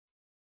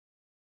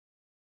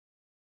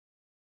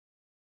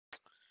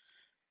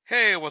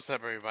Hey, what's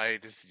up, everybody?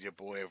 This is your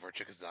boy over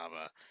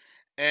Chikazama,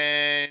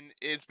 and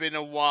it's been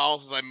a while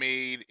since I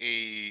made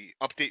a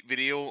update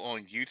video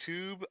on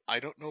YouTube. I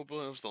don't know if it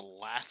was the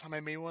last time I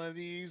made one of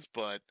these,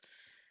 but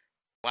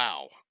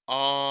wow.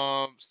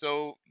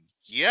 So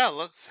yeah,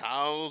 let's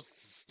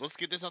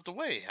get this out the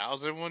way.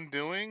 How's everyone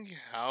doing?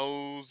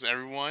 How's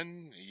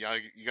everyone? You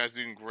guys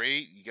doing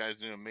great? You guys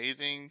doing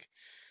amazing?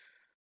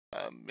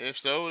 If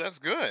so, that's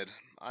good.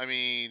 I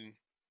mean,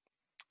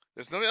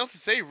 there's nothing else to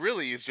say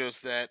really. It's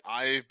just that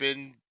I've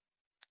been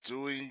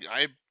doing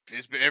I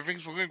it's been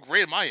everything's going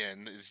great at my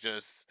end. It's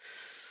just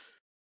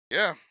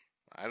yeah,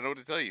 I don't know what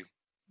to tell you.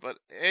 But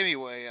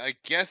anyway, I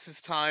guess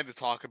it's time to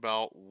talk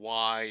about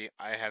why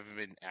I haven't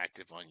been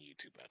active on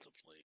YouTube as of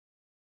late.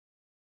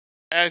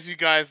 As you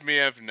guys may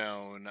have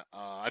known,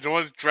 I don't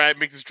want to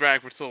make this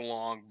drag for so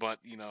long, but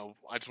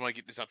I just want to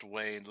get this out the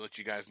way and let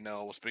you guys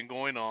know what's been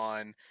going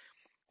on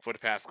for the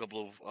past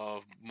couple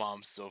of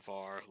months so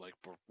far, like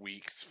for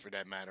weeks for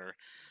that matter.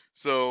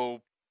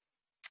 So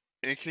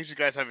in case you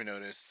guys haven't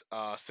noticed,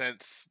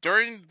 since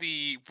during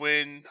the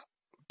when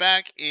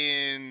back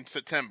in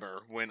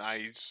September when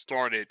I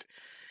started,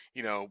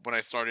 when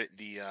I started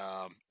the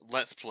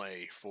Let's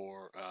Play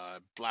for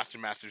Blaster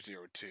Master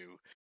 02,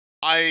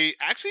 I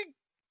actually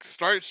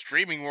started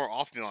streaming more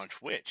often on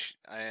Twitch,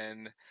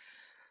 and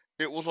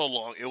it was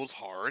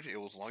hard, it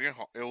was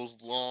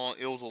long,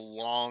 it was a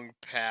long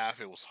path.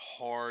 It was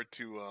hard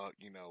to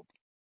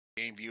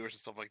gain viewers and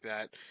stuff like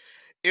that.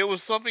 It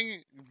was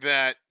something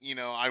that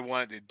I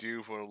wanted to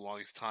do for the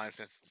longest time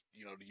since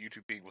the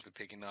YouTube thing wasn't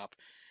picking up,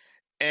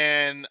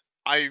 and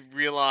I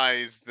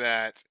realized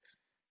that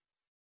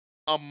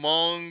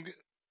among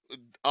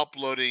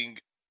uploading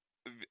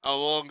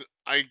along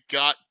I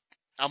got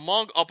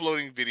among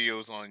uploading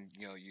videos on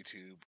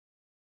YouTube,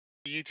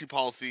 the YouTube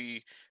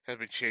policy has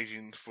been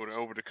changing for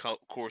over the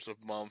course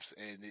of months,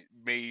 and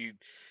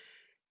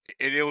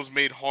it was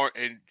made hard,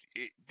 and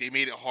they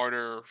made it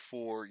harder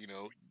for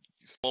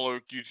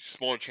smaller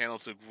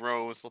channels to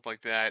grow and stuff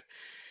like that.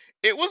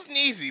 It wasn't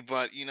easy,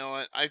 but you know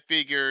what? I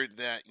figured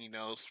that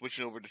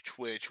switching over to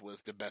Twitch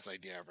was the best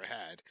idea I ever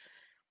had.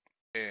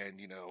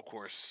 And of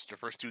course, the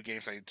first two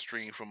games I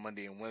streamed from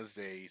Monday and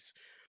Wednesdays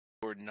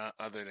were none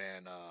other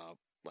than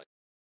like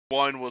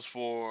one was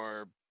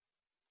for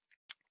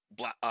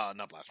not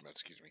Blasphemous,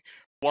 excuse me.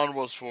 One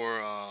was for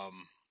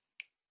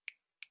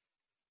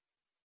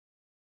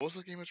what was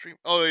the game I streamed?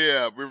 Oh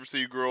yeah, River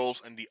City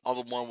Girls, and the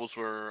other one was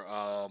for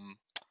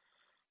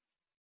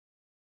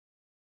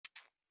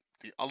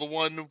the other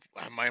one,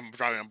 I'm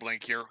driving a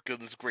blank here.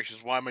 Goodness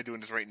gracious, why am I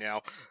doing this right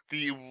now?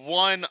 The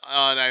one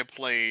that I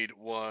played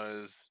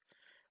was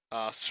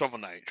Shovel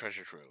Knight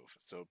Treasure Trove.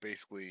 So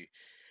basically,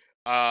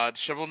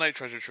 Shovel Knight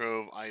Treasure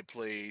Trove, I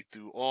played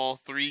through all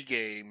three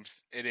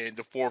games, and then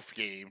the fourth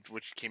game,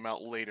 which came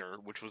out later,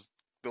 which was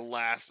the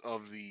last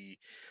of the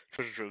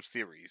Treasure Trove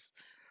series.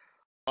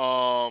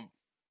 Um,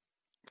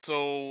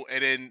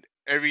 and then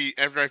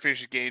after I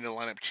finish the game, the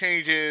lineup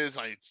changes.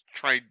 I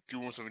tried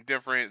doing something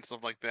different and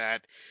stuff like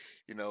that.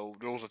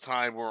 There was a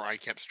time where I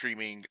kept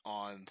streaming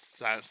on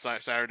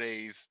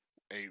Saturdays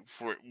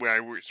for where I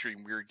would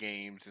stream weird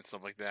games and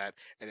stuff like that,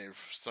 and then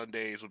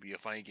Sundays would be a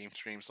funny game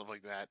stream, stuff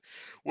like that,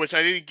 which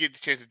I didn't get the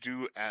chance to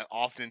do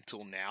often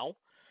till now.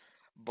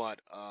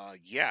 But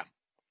yeah.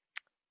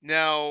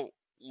 Now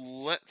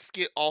let's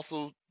get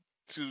also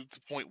to the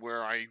point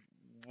where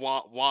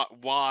why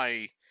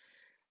why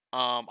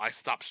I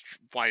stopped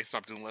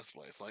doing Let's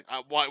Plays. Like,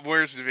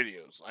 where's the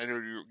videos? I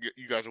know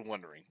you guys are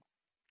wondering.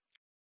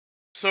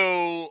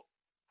 So,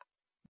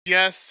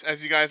 yes,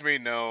 as you guys may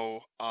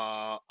know,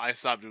 I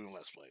stopped doing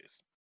Let's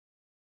Plays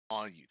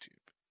on YouTube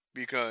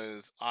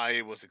because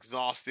I was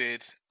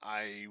exhausted.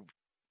 I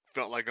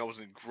felt like I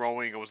wasn't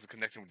growing. I wasn't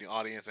connecting with the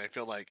audience. I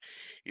feel like,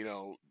 you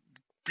know,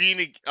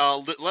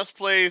 Let's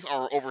Plays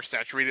are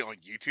oversaturated on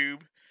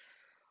YouTube,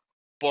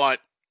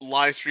 but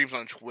live streams,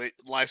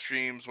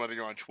 whether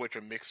you're on Twitch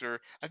or Mixer,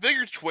 I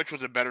figured Twitch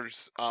was a better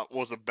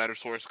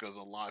source because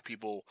a lot of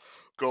people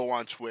go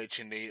on Twitch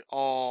and they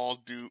all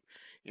do,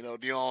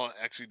 they all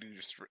actually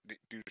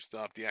do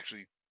stuff. They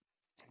actually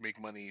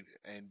make money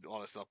and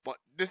all that stuff. But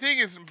the thing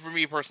is, for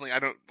me personally,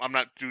 I'm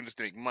not doing this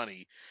to make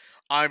money.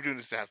 I'm doing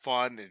this to have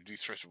fun and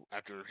de-stress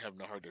after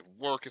having a hard day of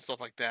work and stuff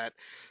like that.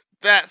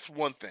 That's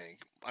one thing.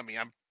 I mean,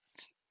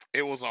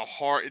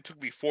 it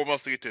took me 4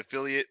 months to get to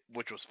affiliate,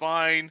 which was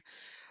fine.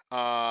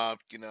 All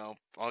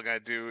I gotta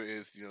do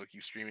is,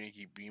 keep streaming,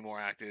 keep being more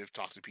active,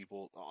 talk to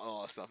people,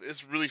 all that stuff.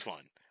 It's really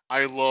fun.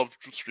 I love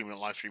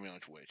live streaming on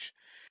Twitch.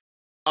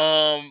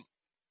 Um,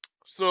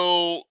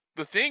 so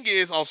the thing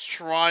is, I was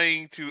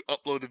trying to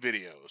upload the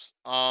videos.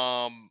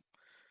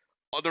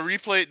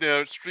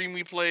 The stream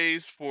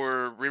replays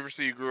for River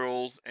City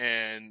Girls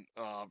and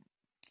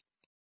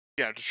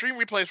the stream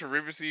replays for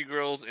River City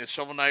Girls and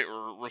Shovel Knight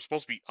were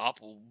supposed to be up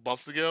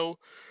months ago,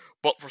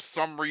 but for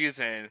some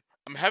reason,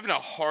 I'm having a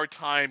hard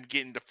time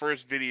getting the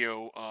first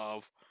video,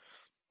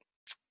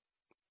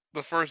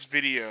 the first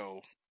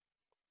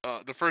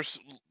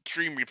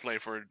stream replay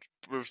for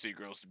River City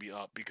Girls to be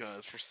up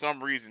because for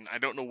some reason I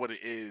don't know what it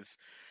is.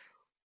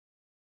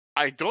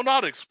 I don't know how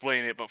to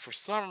explain it, but for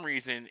some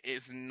reason,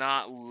 it's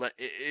not.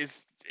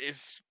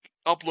 It's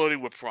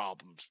uploading with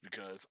problems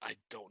because I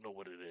don't know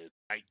what it is.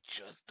 I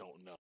just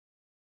don't know.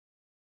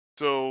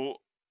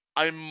 So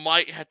I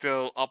might have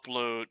to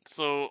upload.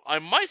 So I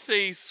might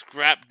say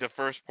scrap the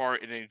first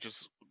part and then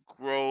just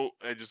grow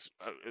and just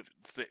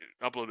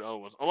upload the other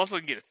ones. Unless I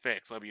can get it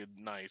fixed, that'd be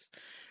nice.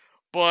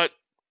 But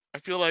I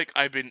feel like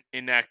I've been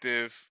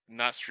inactive,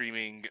 not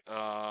streaming.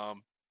 I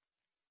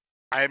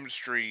haven't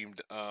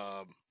streamed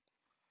I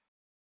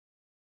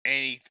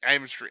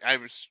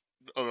haven't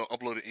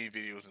uploaded any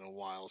videos in a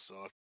while.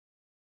 So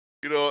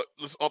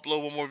let's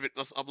upload one more.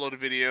 Let's upload a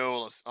video.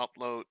 Let's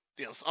upload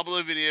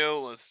a video.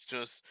 Let's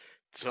just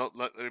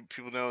let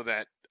people know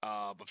that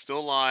I'm still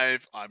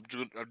alive.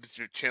 This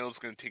channel's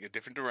going to take a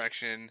different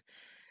direction.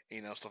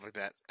 Stuff like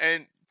that.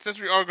 And since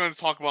we are going to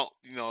talk about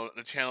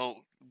the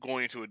channel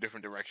going into a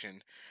different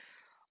direction,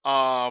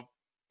 uh,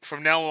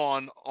 from now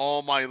on,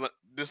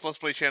 this Let's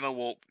Play channel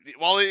will,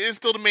 while it is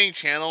still the main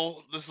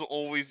channel, this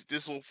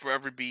will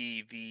forever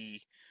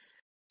be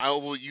I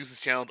will use this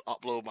channel to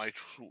upload my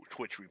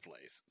Twitch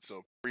replays.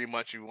 So pretty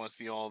much, if you want to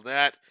see all of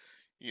that,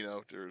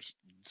 there's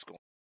just going.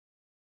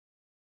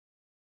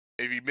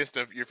 If you missed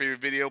your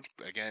favorite video,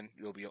 again,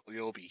 you'll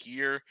be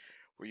here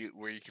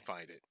where you can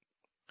find it.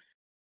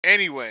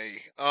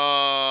 Anyway,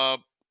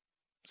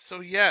 so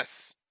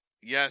yes,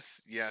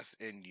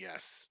 and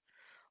yes.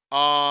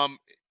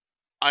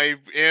 I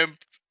am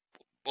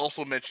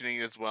also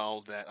mentioning as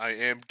well that I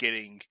am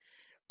getting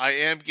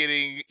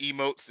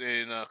emotes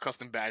and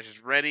custom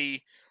badges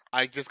ready.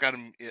 I just got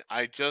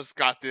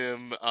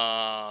them.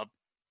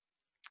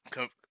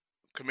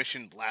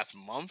 Commissioned last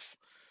month.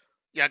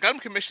 Yeah, I got them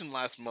commissioned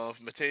last month.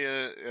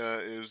 Matea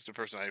is the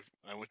person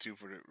I went to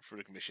for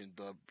the commission.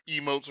 The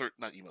emotes are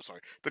not emotes.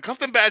 Sorry, the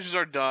custom badges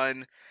are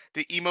done.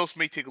 The emotes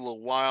may take a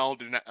little while.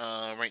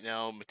 Right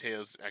now,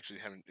 Matea's actually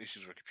having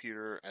issues with her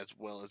computer, as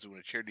well as doing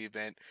a charity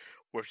event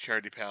with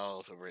Charity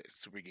Pals over at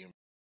Super Game.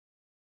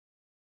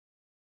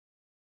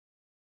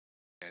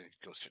 And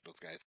go check those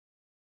guys.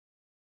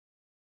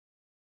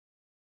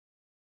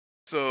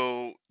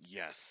 So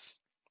yes,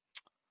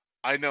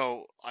 I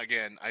know.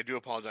 Again, I do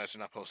apologize for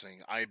not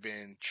posting. I've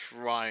been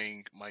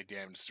trying my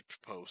damnedest to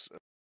post.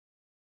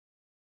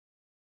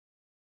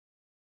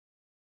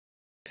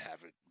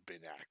 Haven't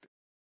been active.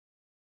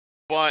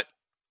 But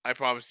I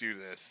promise you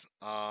this: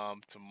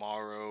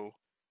 tomorrow,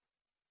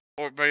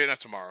 or maybe not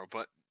tomorrow,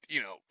 but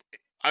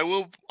I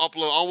will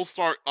upload. I will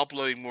start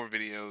uploading more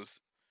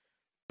videos.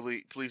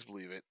 Please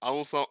believe it. I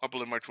will start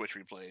uploading my Twitch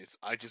replays.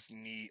 I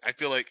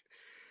feel like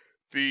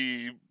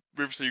the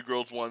River City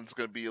Girls one is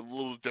going to be a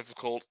little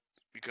difficult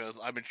because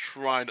I've been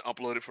trying to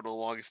upload it for the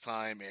longest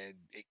time and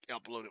it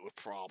uploaded with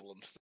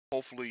problems.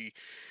 Hopefully,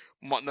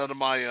 none of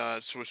my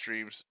Twitch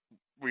streams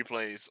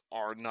replays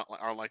are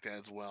like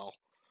that as well.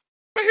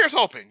 But here's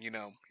hoping,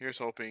 here's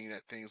hoping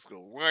that things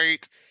go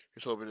right.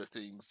 Here's hoping that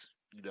things,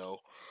 the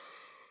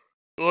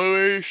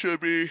way it should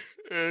be,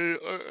 and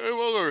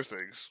among other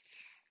things.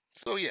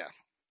 So yeah,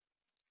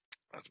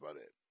 that's about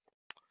it.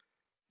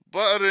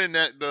 But other than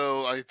that,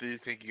 though, I do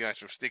thank you guys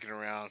for sticking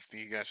around.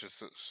 Thank you guys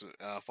for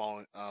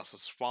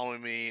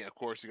following me. Of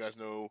course, you guys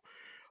know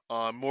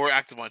I'm more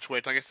active on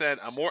Twitch. Like I said,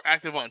 I'm more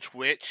active on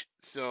Twitch,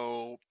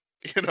 so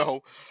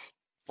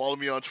follow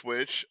me on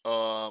Twitch.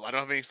 I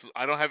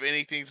don't have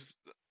anything.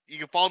 You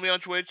can follow me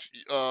on Twitch.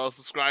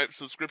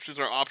 Subscriptions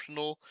are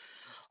optional.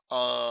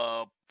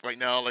 Right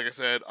now, like I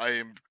said, I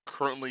am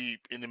currently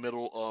in the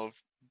middle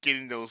of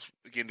getting the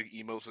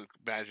emotes and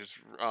badges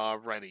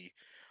ready.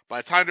 By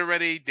the time they're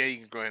ready, then you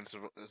can go ahead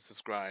and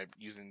subscribe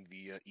using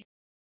the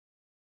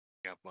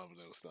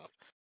those stuff.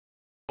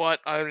 But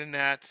other than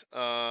that,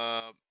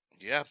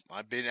 yeah,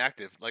 I've been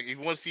active. Like, if you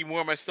want to see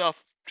more of my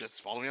stuff,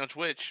 just follow me on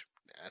Twitch.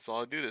 That's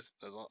all I do.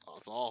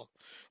 That's all.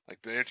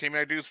 Like, the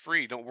entertainment I do is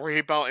free. Don't worry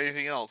about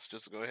anything else.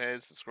 Just go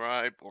ahead,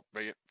 subscribe, or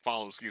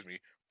follow. Excuse me,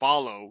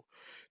 follow,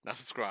 not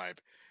subscribe.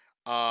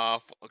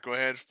 Go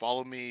ahead,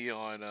 follow me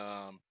on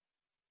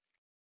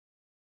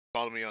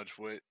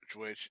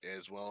Twitch,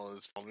 as well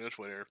as follow me on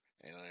Twitter,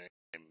 and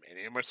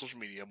any of my social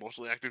media. I'm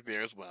mostly active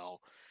there as well.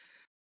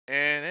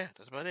 And yeah,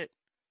 that's about it.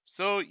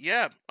 So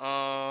yeah,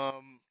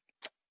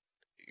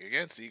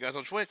 again, see you guys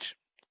on Twitch.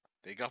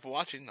 Thank you all for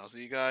watching. I'll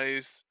see you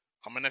guys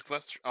on my next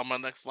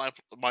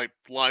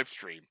live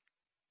stream.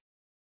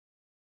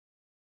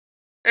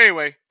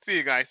 Anyway, see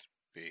you guys.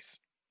 Peace.